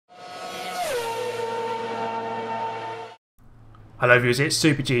Hello viewers, it's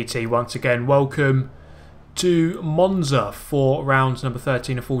Super GT once again. Welcome to Monza for rounds number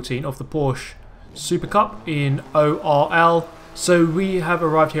 13 and 14 of the Porsche Supercup in ORL. So we have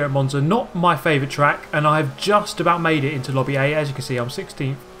arrived here at Monza, not my favourite track, and I've just about made it into Lobby A. As you can see, I'm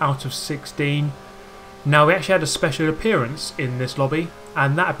 16th out of 16. Now we actually had a special appearance in this lobby,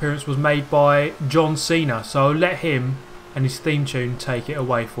 and that appearance was made by John Cena. So I'll let him and his theme tune take it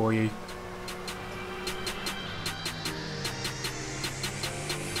away for you.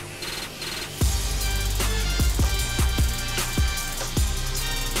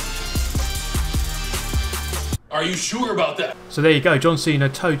 Are you sure about that? So there you go, John Cena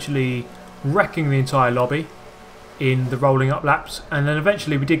totally wrecking the entire lobby in the rolling up laps, and then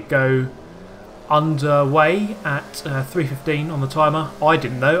eventually we did go underway at 3:15 on the timer. I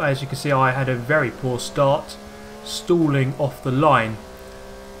didn't know, as you can see I had a very poor start, stalling off the line,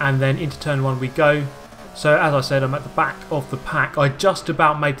 and then into turn 1 we go. So as I said, I'm at the back of the pack. I just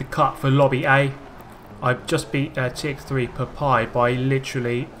about made the cut for Lobby A. I just beat TX3 per pi by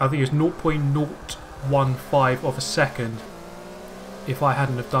literally, I think it was 0.015 of a second. If I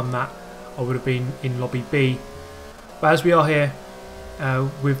hadn't have done that, I would have been in Lobby B. But as we are here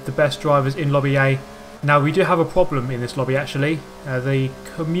with the best drivers in Lobby A, now we do have a problem in this lobby actually. The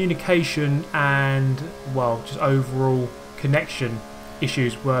communication and, well, just overall connection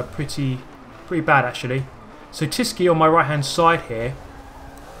issues were pretty bad actually. So Tiski on my right hand side here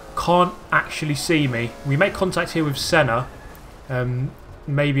can't actually see me. We make contact here with Senna.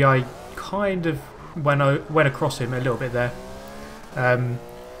 Maybe I kind of went across him a little bit there,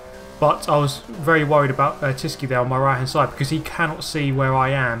 but I was very worried about Tiski there on my right hand side because he cannot see where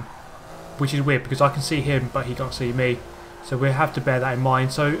I am, which is weird because I can see him but he can't see me, so we have to bear that in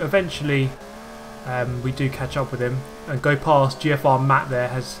mind. So eventually we do catch up with him and go past GFR Matt there.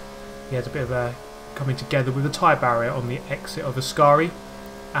 He has a bit of a coming together with a tyre barrier on the exit of Ascari,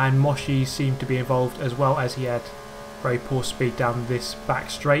 and Moshi seemed to be involved as well, as he had very poor speed down this back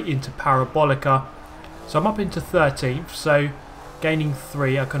straight into Parabolica. So I'm up into 13th, so gaining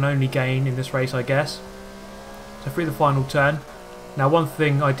 3 I can only gain in this race I guess. So through the final turn. Now one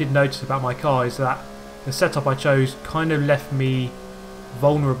thing I did notice about my car is that the setup I chose kind of left me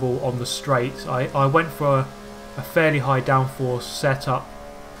vulnerable on the straights. I went for a fairly high downforce setup,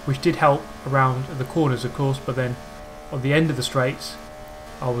 which did help around the corners of course, but then on the end of the straights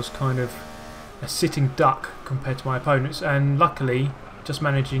I was kind of a sitting duck compared to my opponents, and luckily just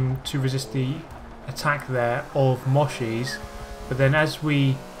managing to resist the attack there of Moshi's. But then as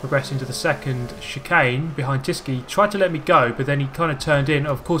we progress into the second chicane behind Tiski, tried to let me go, but then he kind of turned in.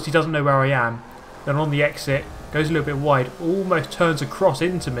 Of course he doesn't know where I am. Then on the exit goes a little bit wide, almost turns across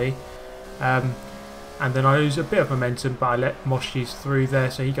into me, and then I lose a bit of momentum, but I let Moshi's through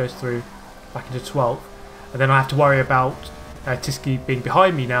there, so he goes through back into 12th. And then I have to worry about Tiski being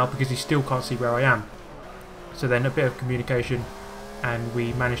behind me now because he still can't see where I am. So then a bit of communication and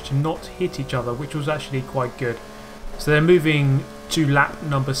we managed to not hit each other, which was actually quite good. So then moving to lap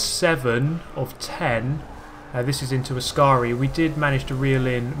number 7 of 10, this is into Ascari. We did manage to reel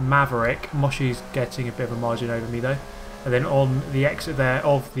in Maverick. Moshi's getting a bit of a margin over me though. And then on the exit there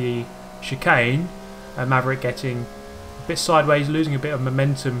of the chicane, Maverick getting a bit sideways, losing a bit of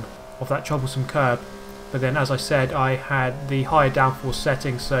momentum off that troublesome curb. But then as I said, I had the higher downforce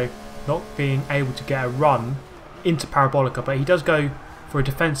setting, so not being able to get a run into Parabolica, but he does go for a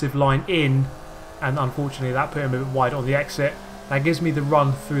defensive line in, and unfortunately that put him a bit wide on the exit. That gives me the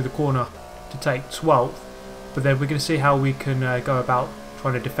run through the corner to take 12th, but then we're going to see how we can go about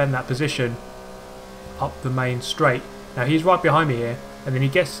trying to defend that position up the main straight. Now he's right behind me here, and then he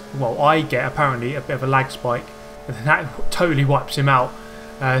gets, well, I get apparently a bit of a lag spike, and then that totally wipes him out.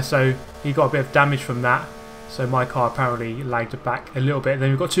 So he got a bit of damage from that, so my car apparently lagged back a little bit.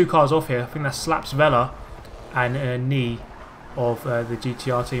 Then we've got 2 cars off here. I think that's Slaps Vela and a knee of the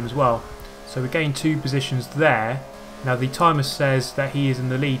GTR team as well. So we gained 2 positions there. Now the timer says that he is in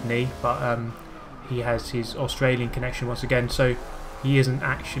the lead, knee, but he has his Australian connection once again, so he isn't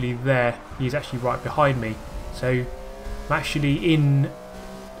actually there. He's actually right behind me. So I'm actually in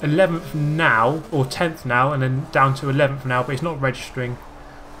 11th now, or 10th now, and then down to 11th now, but it's not registering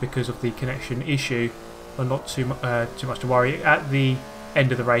because of the connection issue, but not too much to worry. At the end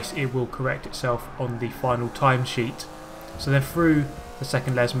of the race it will correct itself on the final timesheet. So then through the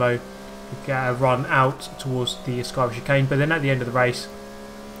second Lesmo we get a run out towards the Ascari chicane, but then at the end of the race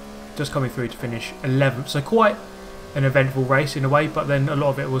just coming through to finish 11th. So quite an eventful race in a way, but then a lot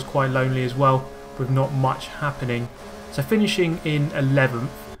of it was quite lonely as well, with not much happening. So finishing in 11th,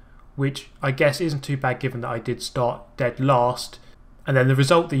 which I guess isn't too bad given that I did start dead last. And then the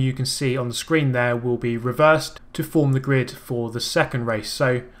result that you can see on the screen there will be reversed to form the grid for the second race.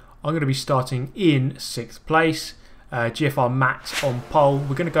 So I'm going to be starting in 6th place, GFR Matt on pole.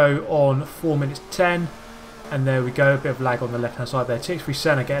 We're going to go on 4 minutes 10, and there we go, a bit of lag on the left hand side there. TX3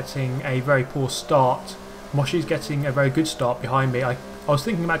 Senna getting a very poor start. Moshi's getting a very good start behind me. I was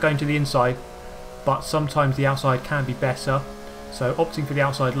thinking about going to the inside, but sometimes the outside can be better, so opting for the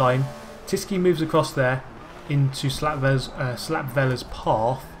outside line. Tiski moves across there into Slapvella's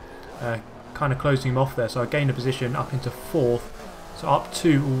path, kind of closing him off there, so I gain a position up into 4th, so up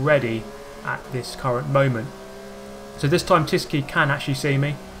 2 already at this current moment. So this time Tiski can actually see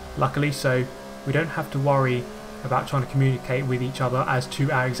me, luckily, so we don't have to worry about trying to communicate with each other as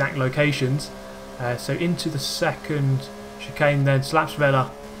to our exact locations. So into the second chicane then, Slapvella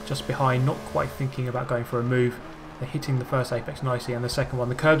just behind, not quite thinking about going for a move. They're hitting the first apex nicely, and the second one.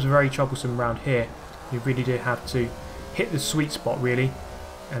 The curbs are very troublesome around here. You really do have to hit the sweet spot really,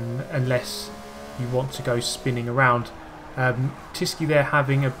 and unless you want to go spinning around. Tiski there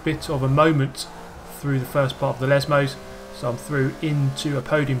having a bit of a moment through the first part of the Lesmos, so I'm through into a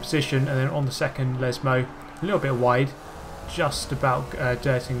podium position, and then on the second Lesmo, a little bit wide, just about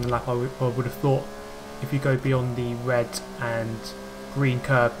dirting the lap. I would have thought if you go beyond the red and green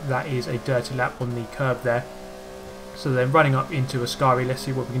curb, that is a dirty lap on the curb there. So then running up into Ascari, let's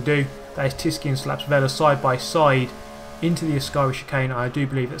see what we can do. That is Tiski and Slapvella side by side into the Ascari chicane. I do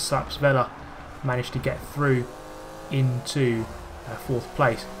believe that Slapvella managed to get through into 4th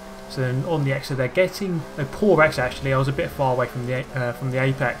place. So then on the exit, they're getting a poor exit actually. I was a bit far away from the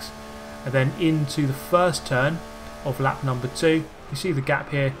apex, and then into the first turn of lap number 2. You see the gap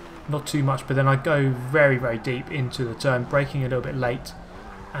here, not too much, but then I go very, very deep into the turn, braking a little bit late,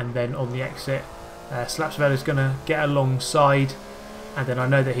 and then on the exit, Slapvella is going to get alongside, and then I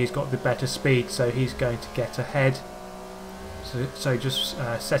know that he's got the better speed, so he's going to get ahead. So just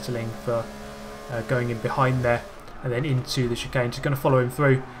settling for going in behind there, and then into the chicane. Just going to follow him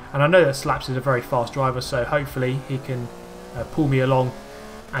through, and I know that Slaps is a very fast driver, so hopefully he can pull me along,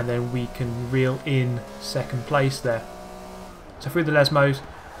 and then we can reel in 2nd place there. So through the Lesmos,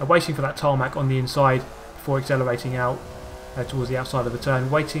 waiting for that tarmac on the inside before accelerating out towards the outside of the turn,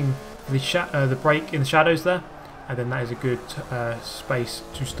 waiting for the brake in the shadows there, and then that is a good space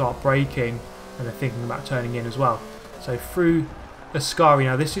to start braking, and then thinking about turning in as well. So through Ascari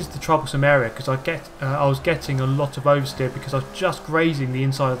now, this is the troublesome area because I was getting a lot of oversteer because I was just grazing the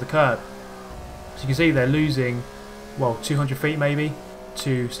inside of the curb. So you can see they're losing, well, 200 feet maybe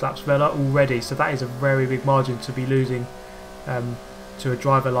to Slapvella already, so that is a very big margin to be losing to a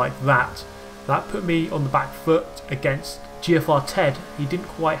driver like that. That put me on the back foot against GFR Ted. He didn't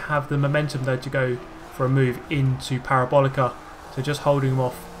quite have the momentum though to go for a move into Parabolica, so just holding him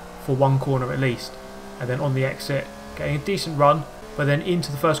off for 1 corner at least, and then on the exit getting a decent run, but then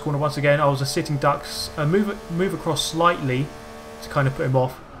into the first corner once again I was a sitting ducks, move across slightly to kind of put him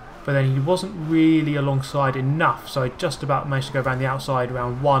off, but then he wasn't really alongside enough, so I just about managed to go around the outside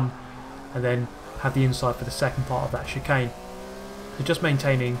around 1, and then have the inside for the second part of that chicane. So just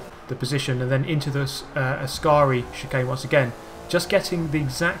maintaining the position, and then into the Ascari chicane once again, just getting the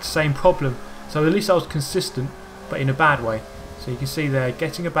exact same problem. So at least I was consistent, but in a bad way. So you can see there,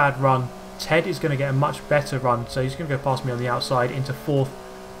 getting a bad run. Ted is going to get a much better run, so he's going to go past me on the outside into 4th.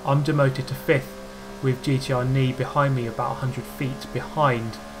 I'm demoted to 5th with GTR knee behind me, about 100 feet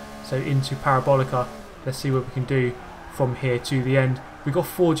behind. So into Parabolica, let's see what we can do from here to the end. We've got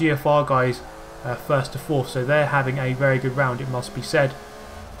 4 GFR guys 1st to 4th, so they're having a very good round, it must be said.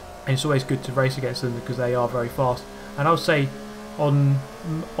 And it's always good to race against them because they are very fast. And I would say on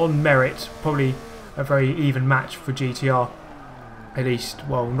merit, probably a very even match for GTR. At least,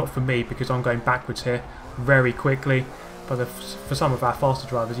 well, not for me because I'm going backwards here very quickly, but for some of our faster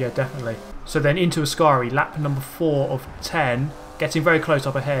drivers, yeah, definitely. So then into Ascari, lap number 4 of 10, getting very close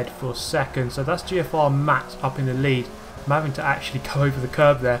up ahead for 2nd. So that's GFR Matt up in the lead. I'm having to actually go over the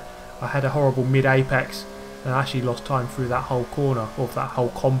curb there. I had a horrible mid-apex and I actually lost time through that whole corner, or that whole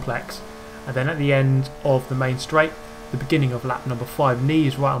complex. And then at the end of the main straight, the beginning of lap number 5, knee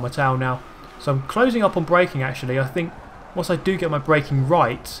is right on my tail now. So I'm closing up on braking actually. I think once I do get my braking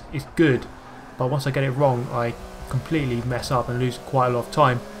right, it's good. But once I get it wrong, I completely mess up and lose quite a lot of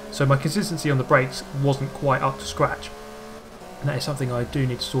time. So my consistency on the brakes wasn't quite up to scratch. And that is something I do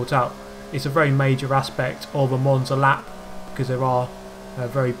need to sort out. It's a very major aspect of a Monza lap because there are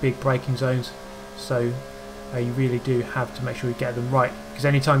very big braking zones. So you really do have to make sure you get them right, because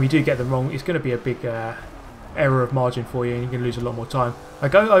anytime you do get them wrong, it's going to be a big error of margin for you and you're going to lose a lot more time. I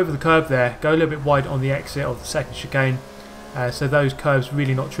go over the curb there, go a little bit wide on the exit of the second chicane, so those curves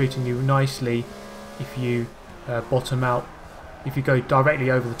really not treating you nicely if you bottom out if you go directly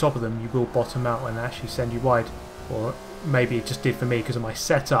over the top of them, you will bottom out and actually send you wide, or maybe it just did for me because of my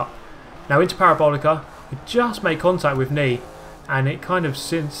setup. Now into Parabolica, we just made contact with Knee, and it kind of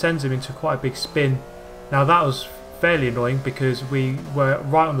sends him into quite a big spin. Now that was fairly annoying because we were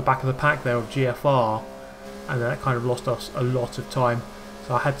right on the back of the pack there of GFR, and that kind of lost us a lot of time.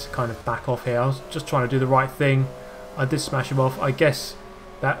 So I had to kind of back off here. I was just trying to do the right thing. I did smash him off. I guess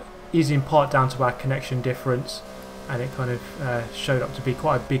that is in part down to our connection difference, and it kind of showed up to be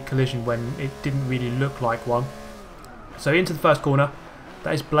quite a big collision when it didn't really look like one. So into the first corner,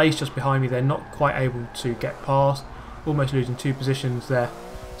 that is Blaze just behind me. They're not quite able to get past, almost losing 2 positions there.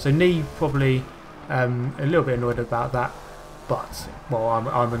 So Knee probably a little bit annoyed about that, but well,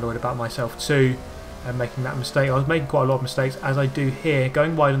 I'm annoyed about myself too, making that mistake. I was making quite a lot of mistakes, as I do here,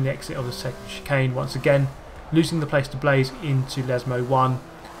 going wide on the exit of the second chicane once again, losing the place to Blaze into Lesmo 1,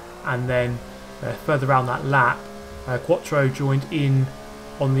 and then further around that lap, Quattro joined in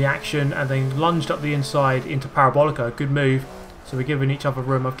on the action and then lunged up the inside into Parabolica. Good move. So we're giving each other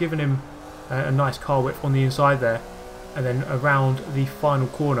room. I've given him a nice car whip on the inside there, and then around the final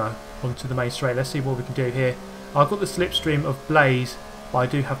corner onto the main straight. Let's see what we can do here. I've got the slipstream of Blaze, but I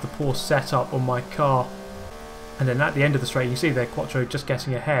do have the Porsche set up on my car. And then at the end of the straight, you can see there Quattro just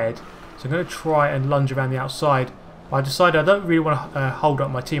getting ahead. So I'm going to try and lunge around the outside. But I decided I don't really want to hold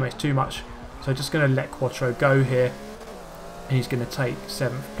up my teammates too much. So I'm just going to let Quattro go here. And he's going to take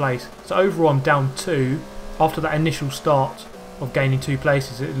 7th place. So overall I'm down 2. After that initial start of gaining 2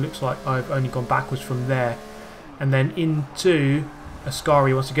 places, it looks like I've only gone backwards from there. And then into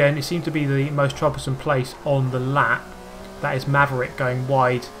Ascari once again. It seemed to be the most troublesome place on the lap. That is Maverick going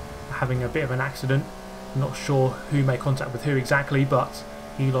wide, having a bit of an accident. I'm not sure who made contact with who exactly, but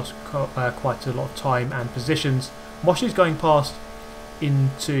he lost quite a lot of time and positions. Moshi's going past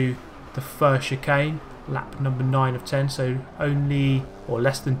into the first chicane, lap number 9 of 10, so only or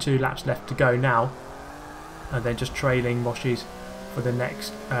less than 2 laps left to go now, and then just trailing Moshi's for the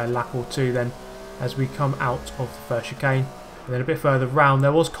next lap or 2 then as we come out of the first chicane. And then a bit further round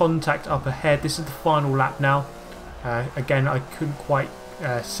there was contact up ahead. This is the final lap now. Again, I couldn't quite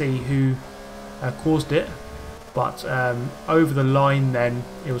see who caused it, but over the line then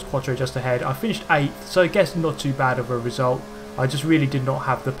it was Quattro just ahead. I finished 8th, so I guess not too bad of a result. I just really did not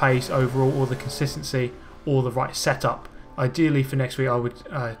have the pace overall, or the consistency, or the right setup. Ideally for next week I would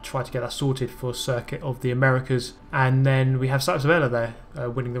try to get that sorted for Circuit of the Americas. And then we have SteveAlvarez there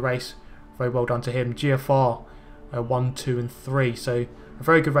winning the race. Very well done to him. GFR 1, 2 and 3, so a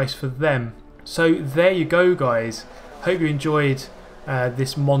very good race for them. So there you go guys, hope you enjoyed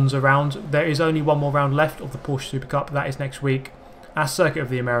this Monza round. There is only one more round left of the Porsche Supercup. That is next week at Circuit of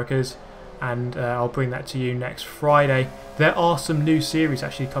the Americas, and I'll bring that to you next Friday. There are some new series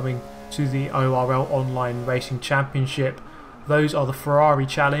actually coming to the ORL Online Racing Championship. Those are the Ferrari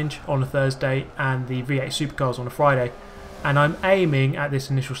Challenge on a Thursday and the V8 Supercars on a Friday, and I'm aiming at this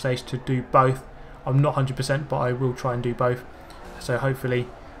initial stage to do both. I'm not 100%, but I will try and do both, so hopefully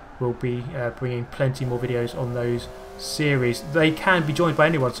we'll be bringing plenty more videos on those series. They can be joined by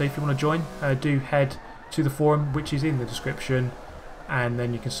anyone, so if you want to join, do head to the forum, which is in the description, and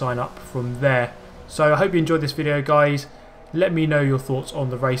then you can sign up from there. So I hope you enjoyed this video guys. Let me know your thoughts on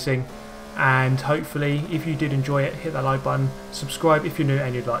the racing, and hopefully if you did enjoy it, hit that like button, subscribe if you're new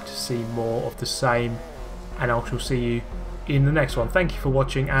and you'd like to see more of the same, and I shall see you in the next one. Thank you for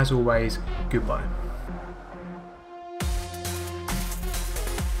watching. As always, goodbye.